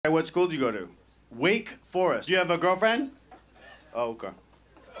What school do you go to? Wake Forest. Do you have a girlfriend? Oh, okay.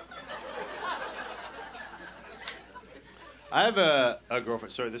 I have a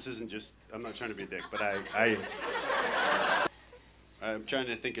girlfriend. Sorry, this isn't just, I'm not trying to be a dick, but I'm trying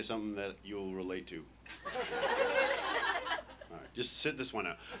to think of something that you'll relate to. All right, just sit this one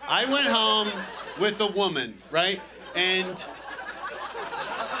out. I went home with a woman, right? And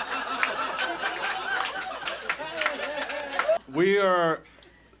we are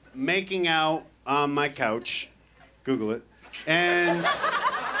making out on my couch. Google it. And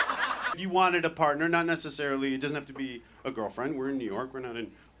if you wanted a partner, not necessarily, it doesn't have to be a girlfriend. We're in New York. We're not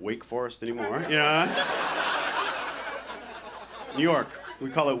in Wake Forest anymore. You know? New York. We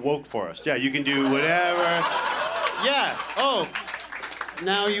call it Woke Forest. Yeah, you can do whatever. Yeah. Oh,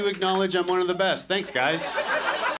 now you acknowledge I'm one of the best. Thanks, guys.